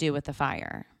nothing to do with the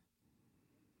fire.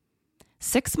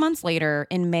 6 months later,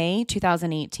 in May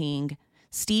 2018,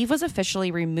 Steve was officially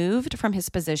removed from his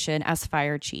position as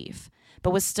fire chief,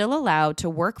 but was still allowed to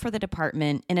work for the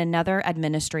department in another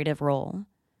administrative role.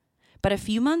 But a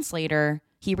few months later,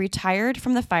 he retired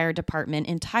from the fire department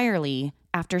entirely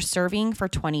after serving for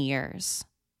 20 years.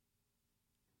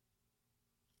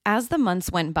 As the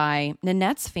months went by,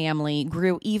 Nanette's family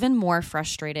grew even more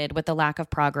frustrated with the lack of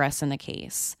progress in the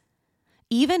case.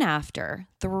 Even after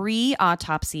 3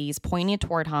 autopsies pointed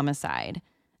toward homicide,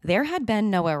 there had been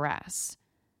no arrests.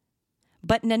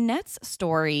 But Nanette's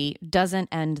story doesn't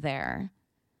end there.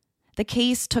 The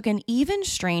case took an even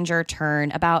stranger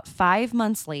turn about 5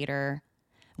 months later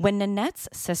when Nanette's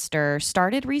sister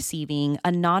started receiving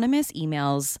anonymous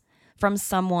emails from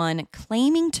someone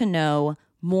claiming to know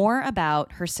More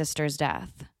about her sister's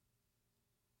death.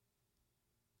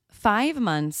 5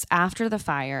 months after the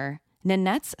fire,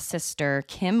 Nanette's sister,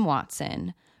 Kim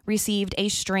Watson, received a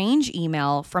strange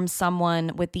email from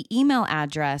someone with the email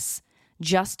address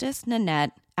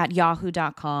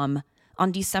justicenanette@yahoo.com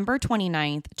on December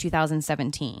 29th,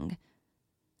 2017.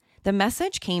 The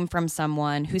message came from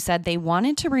someone who said they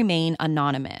wanted to remain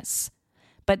anonymous,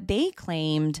 but they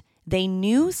claimed they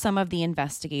knew some of the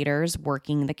investigators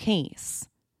working the case.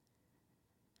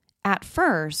 At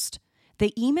first,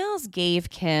 the emails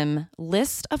gave Kim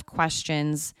list of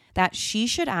questions that she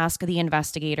should ask the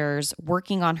investigators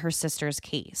working on her sister's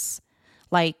case,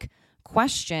 like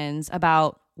questions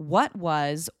about what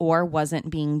was or wasn't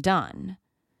being done.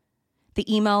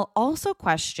 The email also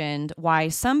questioned why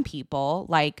some people,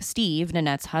 like Steve,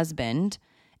 Nanette's husband,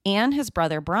 and his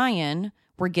brother Brian,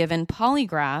 were given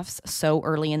polygraphs so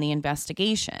early in the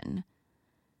investigation.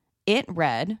 It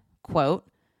read, quote,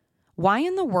 "Why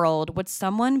in the world would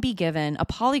someone be given a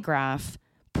polygraph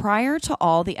prior to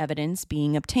all the evidence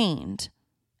being obtained?"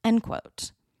 End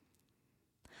quote.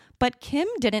 But Kim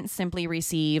didn't simply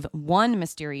receive one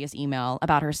mysterious email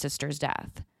about her sister's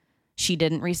death. She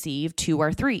didn't receive 2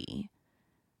 or 3.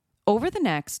 Over the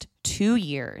next 2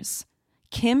 years,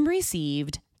 Kim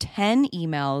received 10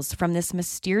 emails from this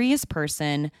mysterious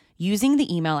person using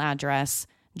the email address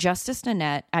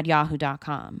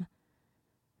justicenanette@yahoo.com.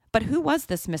 But who was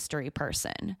this mystery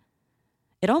person?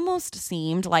 It almost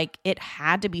seemed like it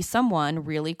had to be someone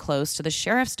really close to the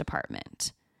sheriff's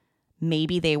department.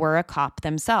 Maybe they were a cop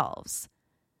themselves.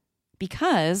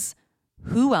 Because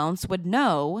who else would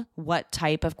know what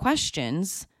type of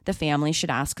questions the family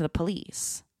should ask the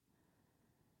police?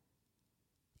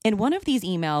 In one of these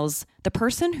emails, the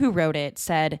person who wrote it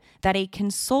said that a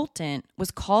consultant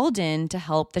was called in to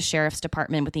help the sheriff's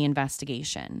department with the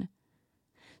investigation.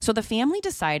 So the family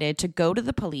decided to go to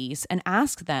the police and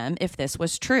ask them if this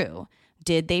was true.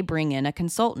 Did they bring in a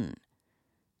consultant?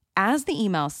 As the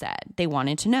email said, they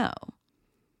wanted to know.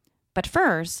 But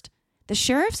first, the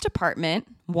sheriff's department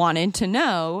wanted to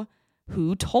know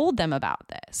who told them about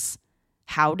this.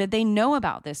 How did they know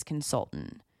about this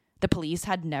consultant? The police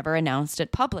had never announced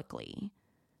it publicly.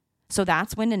 So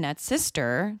that's when Nanette's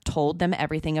sister told them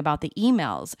everything about the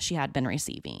emails she had been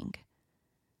receiving.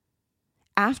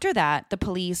 After that, the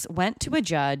police went to a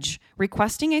judge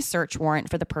requesting a search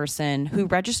warrant for the person who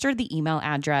registered the email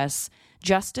address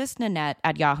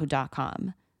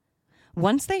justicenanette@yahoo.com.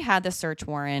 Once they had the search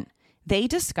warrant, they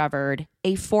discovered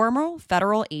a former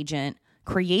federal agent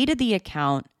created the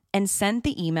account and sent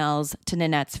the emails to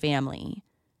Nanette's family.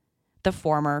 The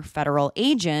former federal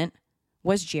agent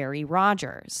was Jerry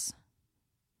Rogers.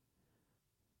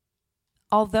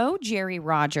 Although Jerry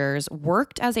Rogers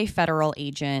worked as a federal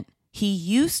agent, he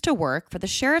used to work for the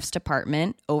sheriff's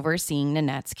department overseeing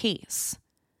Nanette's case.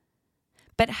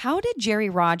 But how did Jerry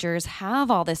Rogers have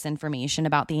all this information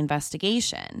about the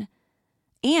investigation?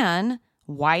 And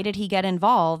why did he get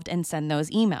involved and send those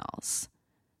emails?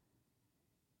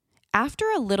 After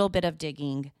a little bit of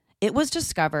digging, it was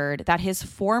discovered that his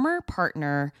former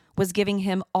partner was giving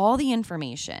him all the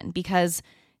information because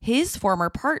his former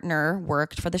partner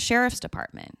worked for the sheriff's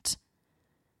department.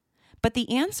 But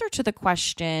the answer to the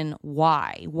question,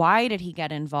 why did he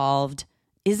get involved,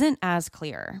 isn't as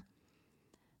clear.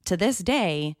 To this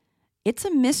day, it's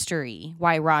a mystery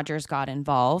why Rogers got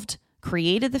involved,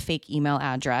 created the fake email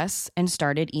address, and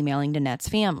started emailing Nanette's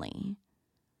family.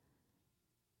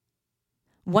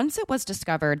 Once it was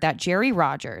discovered that Jerry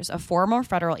Rogers, a former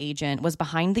federal agent, was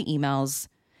behind the emails,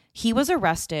 he was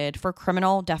arrested for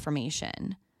criminal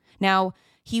defamation. Now,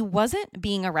 he wasn't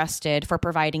being arrested for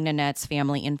providing Nanette's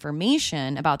family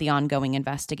information about the ongoing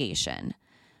investigation,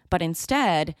 but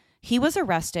instead, he was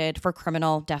arrested for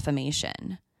criminal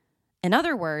defamation. In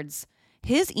other words,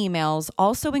 his emails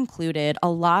also included a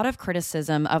lot of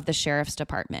criticism of the sheriff's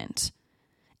department.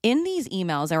 In these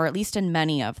emails, or at least in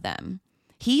many of them,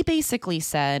 he basically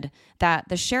said that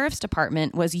the sheriff's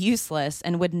department was useless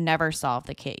and would never solve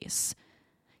the case.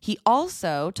 He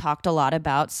also talked a lot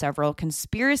about several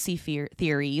conspiracy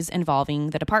theories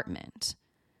involving the department.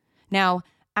 Now,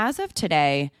 as of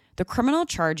today, the criminal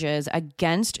charges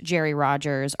against Jerry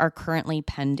Rogers are currently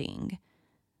pending.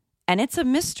 And it's a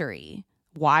mystery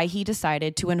why he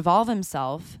decided to involve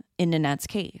himself in Nanette's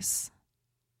case.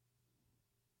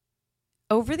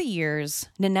 Over the years,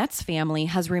 Nanette's family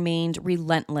has remained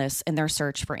relentless in their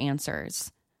search for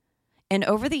answers. And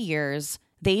over the years,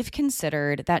 they've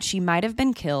considered that she might have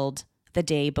been killed the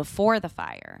day before the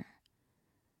fire.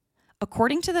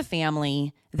 According to the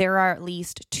family, there are at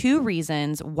least 2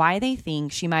 reasons why they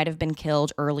think she might have been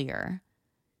killed earlier.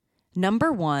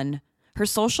 Number 1, her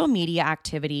social media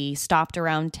activity stopped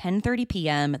around 10:30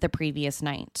 p.m. the previous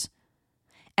night.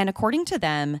 And according to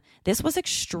them, this was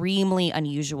extremely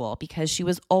unusual because she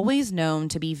was always known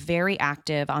to be very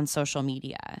active on social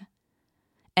media.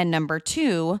 And number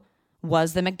 2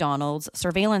 was the McDonald's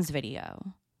surveillance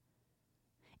video.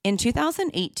 In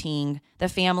 2018, the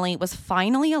family was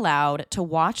finally allowed to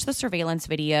watch the surveillance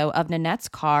video of Nanette's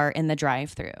car in the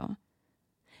drive-thru.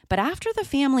 But after the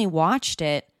family watched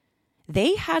it,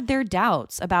 they had their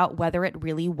doubts about whether it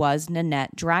really was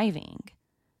Nanette driving.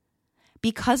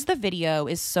 Because the video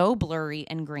is so blurry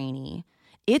and grainy,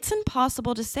 it's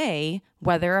impossible to say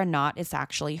whether or not it's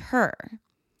actually her.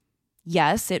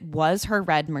 Yes, it was her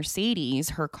red Mercedes,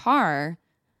 her car,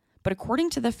 but according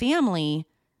to the family,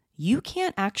 you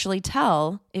can't actually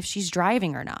tell if she's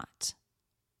driving or not.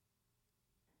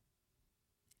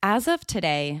 As of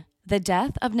today, the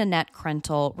death of Nanette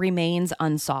Krentel remains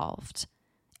unsolved,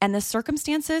 and the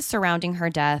circumstances surrounding her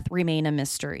death remain a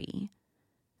mystery.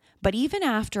 But even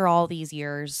after all these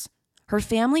years, her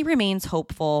family remains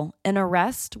hopeful an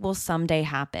arrest will someday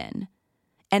happen,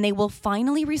 and they will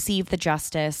finally receive the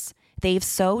justice they've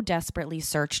so desperately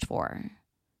searched for.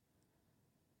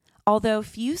 Although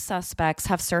few suspects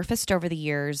have surfaced over the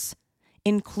years,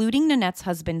 including Nanette's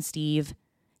husband Steve,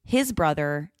 his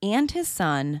brother, and his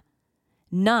son,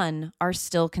 none are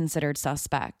still considered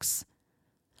suspects.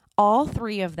 All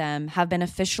 3 of them have been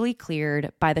officially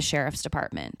cleared by the sheriff's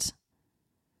department.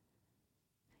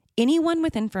 Anyone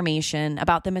with information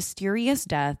about the mysterious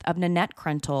death of Nanette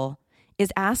Krentel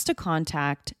is asked to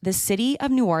contact the City of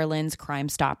New Orleans Crime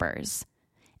Stoppers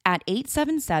at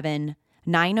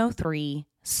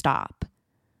 877-903-STOP.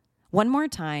 One more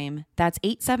time, that's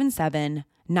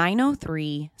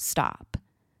 877-903-STOP.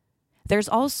 There's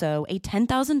also a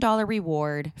 $10,000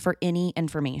 reward for any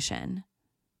information.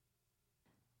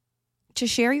 To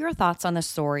share your thoughts on the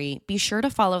story, be sure to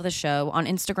follow the show on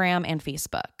Instagram and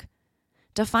Facebook.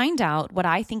 To find out what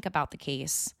I think about the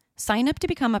case, sign up to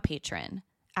become a patron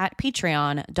at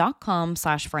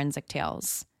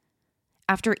patreon.com/forensictales.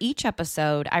 After each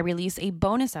episode, I release a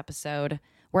bonus episode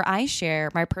where I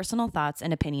share my personal thoughts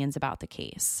and opinions about the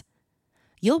case.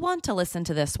 You'll want to listen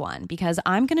to this one because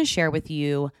I'm going to share with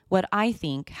you what I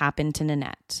think happened to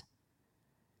Nanette.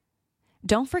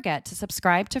 Don't forget to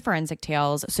subscribe to Forensic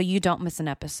Tales so you don't miss an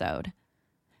episode.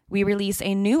 We release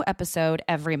a new episode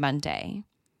every Monday.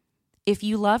 If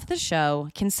you love the show,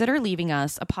 consider leaving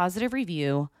us a positive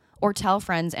review or tell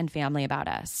friends and family about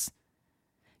us.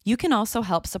 You can also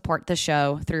help support the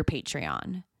show through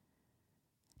Patreon.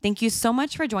 Thank you so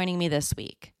much for joining me this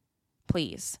week.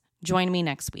 Please join me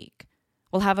next week.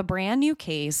 We'll have a brand new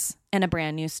case and a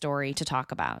brand new story to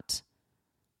talk about.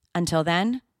 Until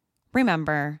then,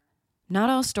 remember, not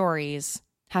all stories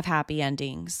have happy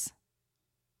endings.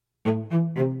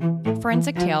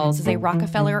 Forensic Tales is a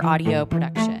Rockefeller audio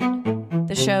production.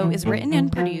 The show is written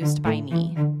and produced by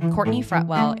me, Courtney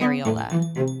Fretwell Areola.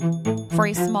 For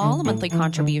a small monthly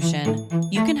contribution,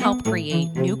 you can help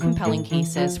create new compelling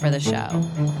cases for the show,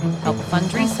 help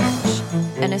fund research,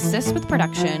 and assist with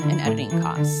production and editing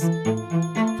costs.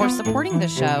 For supporting the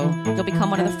show, you'll become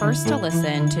one of the first to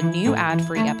listen to new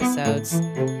ad-free episodes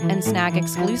and snag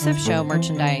exclusive show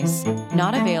merchandise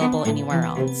not available anywhere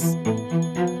else.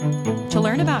 To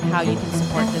learn about how you can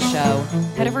support the show,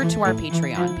 head over to our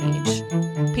Patreon page,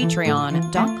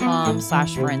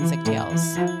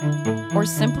 patreon.com/forensictales, or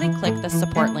simply click the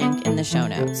support link in the show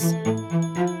notes.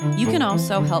 You can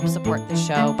also help support the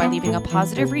show by leaving a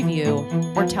positive review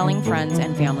or telling friends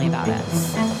and family about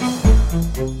us.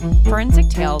 Forensic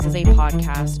Tales is a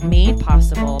podcast made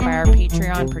possible by our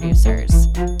Patreon producers,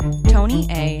 Tony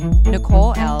A.,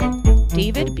 Nicole L.,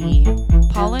 David B.,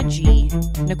 Paula G.,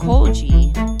 Nicole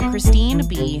G., Christine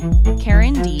B.,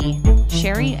 Karen D.,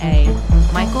 Sherry A.,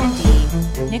 Michael D.,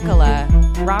 Nicola,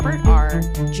 Robert R.,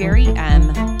 Jerry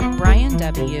M., Brian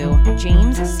W.,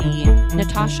 James C.,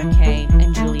 Natasha K.,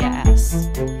 and Julia S.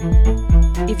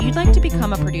 If you'd like to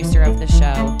become a producer of the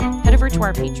show, head over to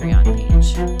our Patreon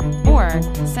page, or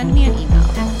send me an email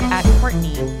at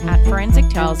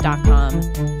courtney@forensictales.com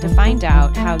to find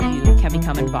out how you can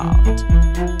become involved.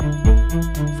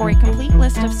 For a complete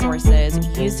list of sources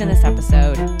used in this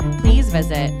episode, please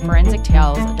visit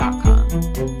forensictales.com.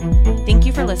 Thank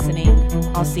you for listening.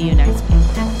 I'll see you next week.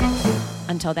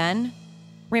 Until then,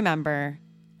 remember,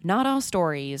 not all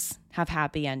stories have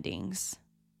happy endings.